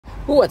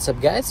What's up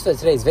guys, for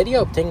today's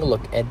video I'm taking a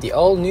look at the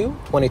all-new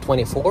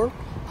 2024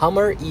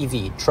 Hummer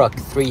EV Truck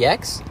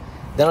 3X.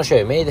 Then I'll show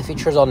you many of the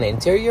features on the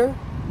interior,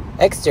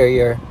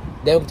 exterior,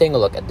 then we'll take a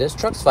look at this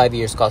truck's 5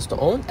 years cost to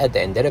own at the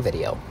end of the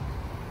video.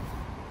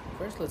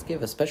 First, let's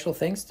give a special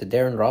thanks to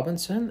Darren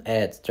Robinson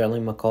at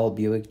Sterling McCall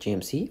Buick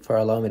GMC for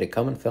allowing me to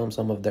come and film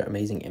some of their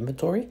amazing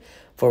inventory.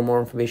 For more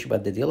information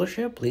about the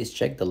dealership, please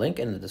check the link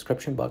in the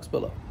description box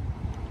below.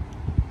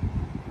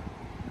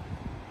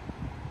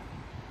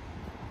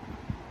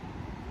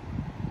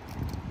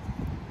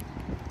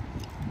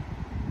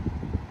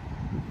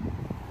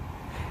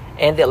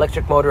 And the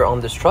electric motor on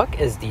this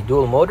truck is the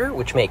dual motor,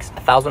 which makes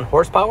 1,000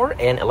 horsepower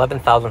and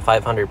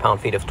 11,500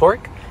 pound-feet of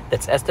torque.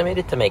 That's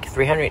estimated to make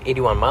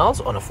 381 miles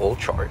on a full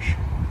charge.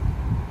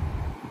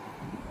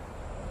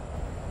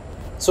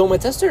 So my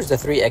tester is the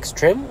 3X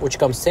trim, which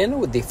comes standard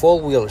with the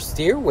full-wheel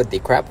steer with the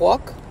crab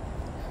walk,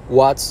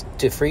 watts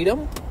to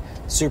freedom,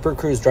 Super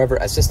Cruise driver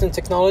assistant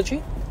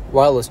technology,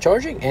 wireless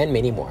charging, and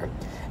many more.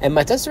 And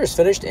my tester is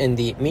finished in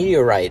the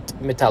Meteorite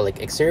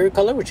metallic exterior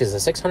color, which is a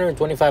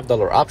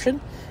 $625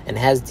 option, and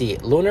has the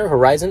Lunar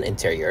Horizon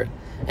interior,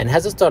 and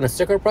has a starting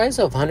sticker price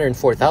of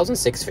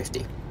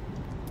 $104,650.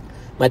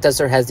 My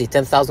tester has the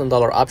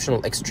 $10,000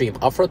 optional Extreme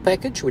Off-Road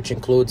package, which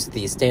includes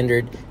the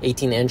standard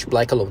 18-inch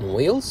black aluminum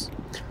wheels,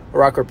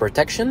 rocker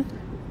protection,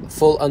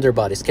 full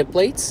underbody skid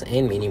plates,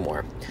 and many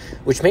more,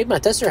 which made my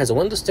tester has a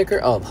window sticker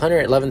of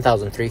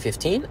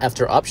 $111,315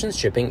 after options,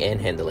 shipping,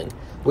 and handling,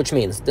 which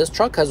means this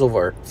truck has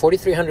over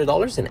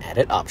 $4,300 in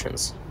added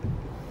options.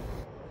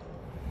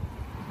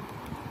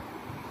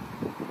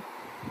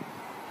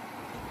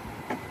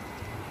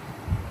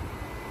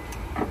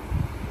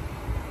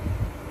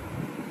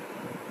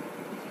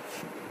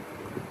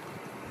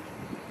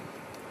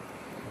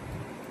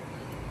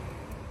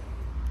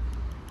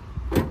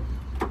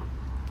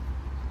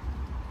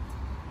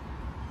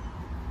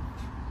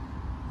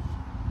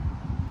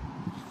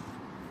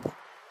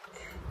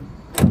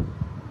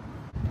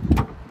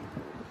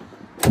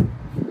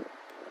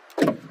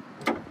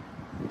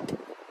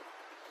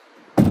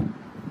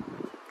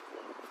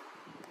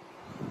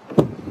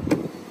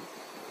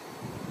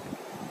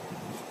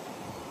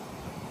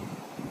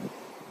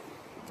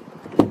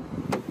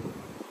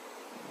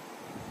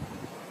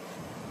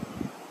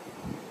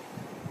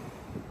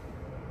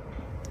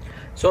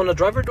 So on the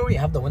driver door, you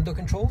have the window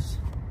controls.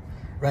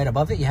 Right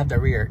above it, you have the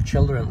rear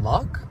children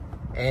lock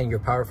and your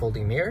power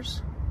folding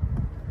mirrors.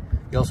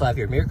 You also have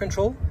your mirror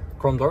control,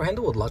 chrome door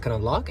handle with lock and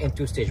unlock, and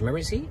 2-stage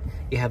memory seat.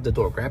 You have the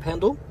door grab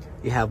handle.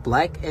 You have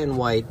black and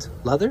white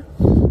leather.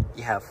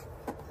 You have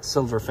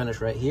silver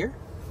finish right here.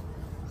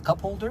 A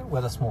cup holder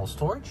with a small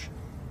storage.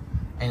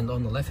 And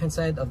on the left-hand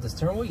side of the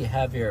steering wheel, you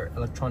have your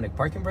electronic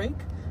parking brake,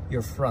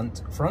 your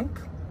front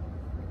frunk.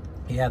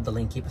 You have the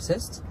lane keep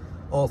assist,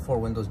 all 4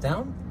 windows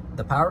down,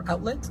 the power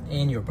outlet,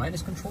 and your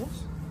brightness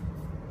controls.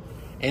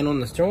 And on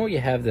the steering wheel, you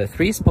have the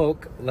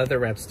 3-spoke leather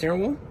wrapped steering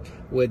wheel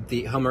with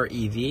the Hummer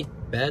EV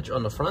badge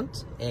on the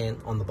front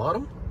and on the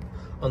bottom.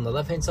 On the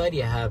left hand side,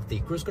 you have the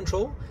cruise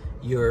control,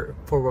 your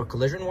forward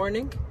collision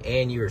warning,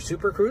 and your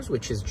Super Cruise,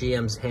 which is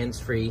GM's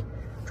hands-free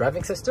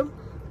driving system.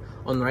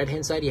 On the right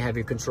hand side, you have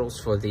your controls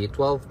for the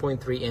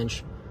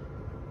 12.3-inch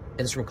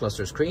instrument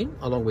cluster screen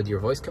along with your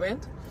voice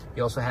command.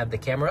 You also have the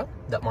camera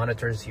that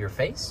monitors your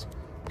face.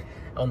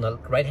 On the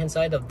right hand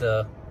side of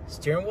the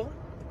steering wheel,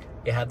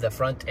 you have the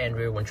front and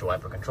rear windshield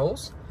wiper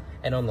controls.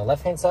 And on the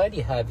left hand side,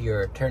 you have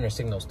your Turner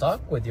signal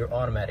stock with your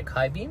automatic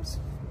high beams.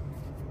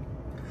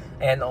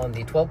 And on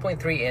the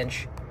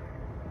 12.3-inch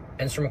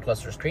instrument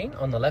cluster screen,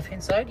 on the left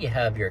hand side, you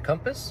have your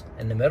compass.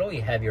 In the middle,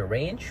 you have your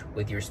range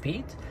with your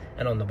speed.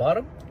 And on the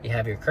bottom, you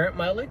have your current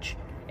mileage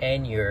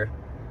and your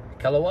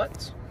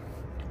kilowatts.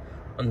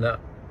 On the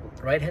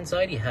right hand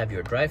side, you have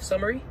your drive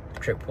summary,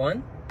 trip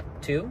 1,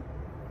 2,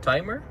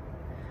 timer,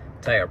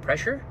 tire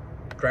pressure,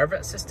 driver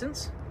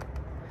assistance.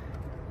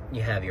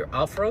 You have your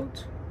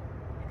off-road,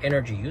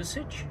 energy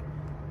usage,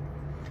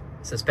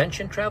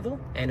 suspension travel,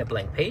 and a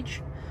blank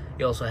page.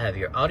 You also have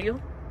your audio,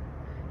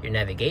 your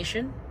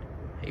navigation,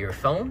 your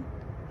phone,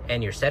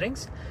 and your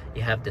settings.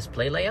 You have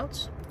display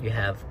layouts. You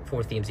have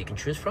 4 themes you can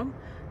choose from.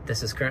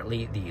 This is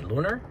currently the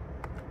Lunar.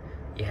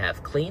 You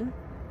have clean,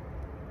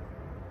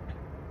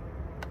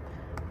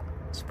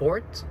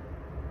 sport,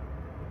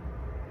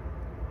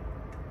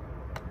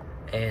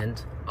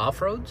 and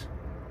off-road,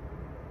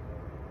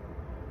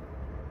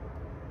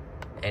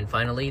 and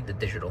finally the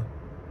digital.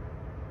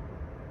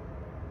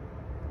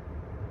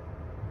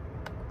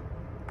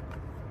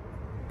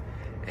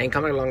 And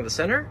coming along the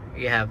center,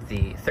 you have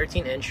the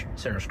 13-inch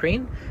center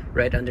screen.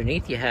 Right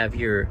underneath, you have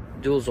your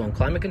dual zone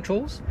climate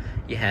controls.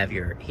 You have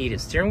your heated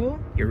steering wheel,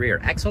 your rear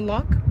axle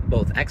lock,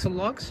 both axle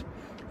locks.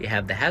 You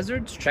have the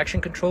hazards,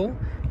 traction control,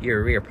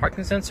 your rear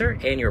parking sensor,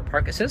 and your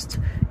park assist.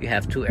 You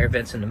have 2 air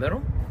vents in the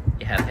middle.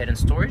 You have hidden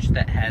storage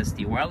that has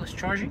the wireless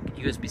charging,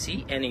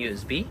 USB-C and a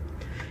USB.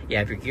 You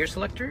have your gear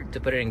selector. To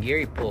put it in gear,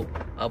 you pull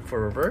up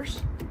for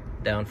reverse,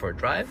 down for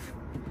drive,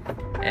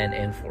 and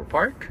in for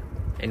park.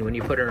 And when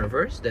you put it in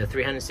reverse, the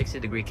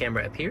 360-degree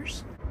camera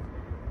appears.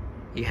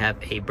 You have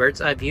a bird's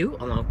eye view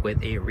along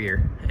with a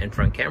rear and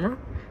front camera.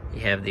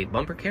 You have the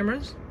bumper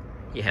cameras.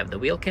 You have the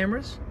wheel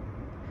cameras.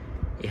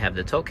 You have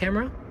the tow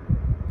camera.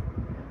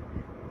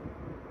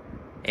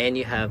 And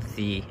you have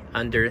the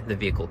under the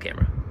vehicle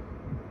camera.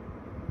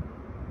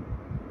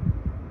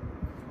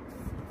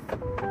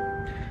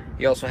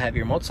 You also have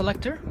your mode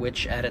selector,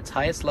 which at its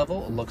highest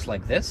level looks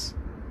like this.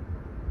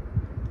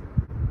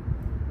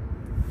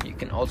 You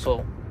can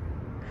also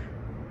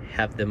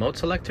have the mode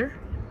selector.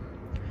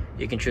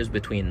 You can choose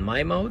between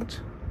my mode,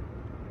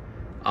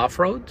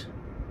 off-road,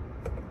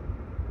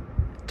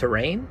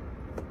 terrain,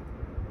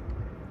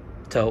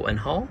 tow and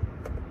haul,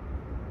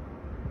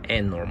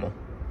 and normal.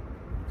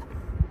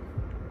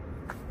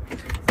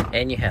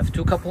 And you have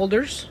two cup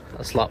holders,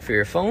 a slot for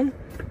your phone,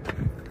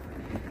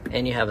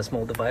 and you have a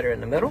small divider in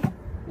the middle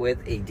with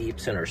a deep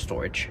center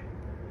storage.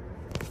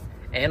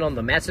 And on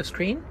the massive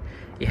screen,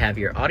 you have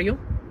your audio.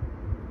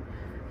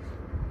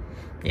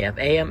 You have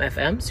AM,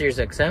 FM, Sirius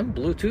XM,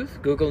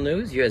 Bluetooth, Google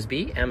News,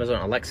 USB,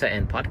 Amazon Alexa,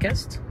 and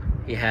podcast.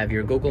 You have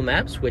your Google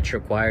Maps, which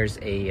requires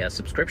a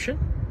subscription.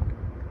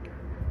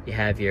 You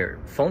have your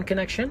phone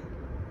connection,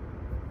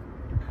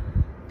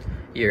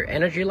 your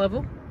energy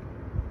level.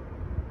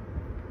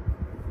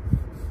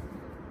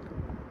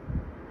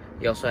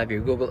 You also have your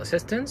Google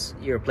Assistants,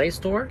 your Play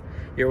Store,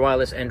 your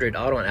wireless Android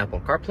Auto and Apple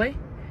CarPlay.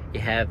 You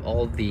have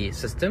all the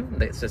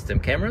system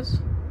cameras.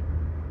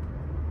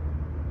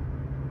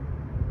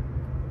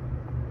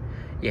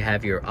 You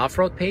have your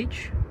off-road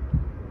page.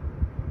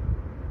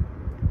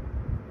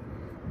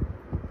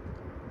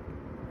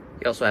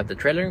 You also have the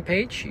trailering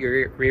page,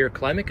 your rear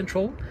climate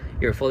control,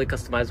 your fully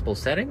customizable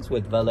settings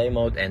with valet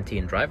mode and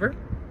teen driver,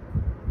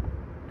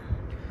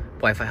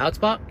 Wi-Fi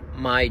hotspot,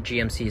 my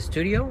GMC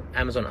Studio,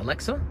 Amazon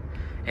Alexa,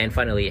 and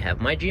finally you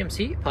have my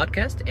GMC,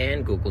 podcast,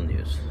 and Google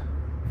News.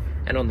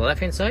 And on the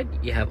left hand side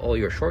you have all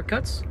your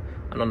shortcuts,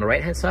 and on the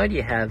right hand side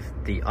you have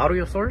the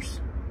audio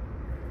source,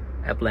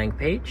 a blank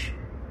page,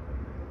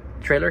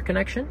 trailer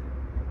connection,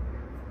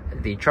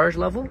 the charge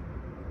level,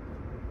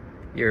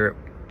 your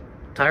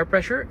tire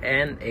pressure,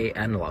 and a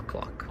analog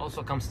clock.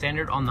 Also comes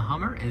standard on the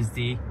Hummer is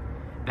the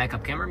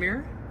backup camera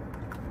mirror,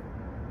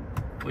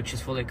 which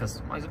is fully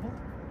customizable.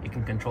 You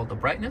can control the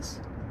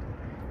brightness,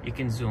 you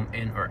can zoom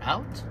in or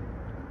out,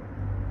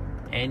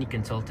 and you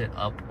can tilt it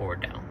up or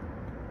down.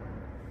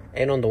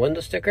 And on the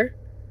window sticker,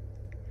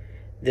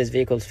 this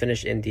vehicle is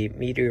finished in the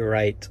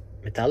Meteorite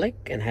metallic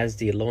and has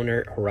the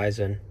Loner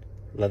Horizon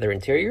leather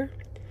interior,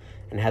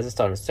 and has a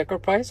starting sticker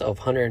price of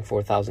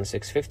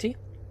 $104,650.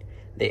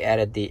 They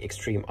added the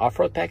Extreme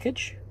Off-Road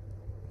package,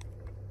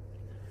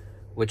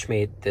 which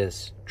made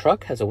this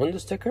truck has a window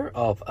sticker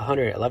of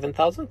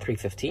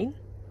 $111,315.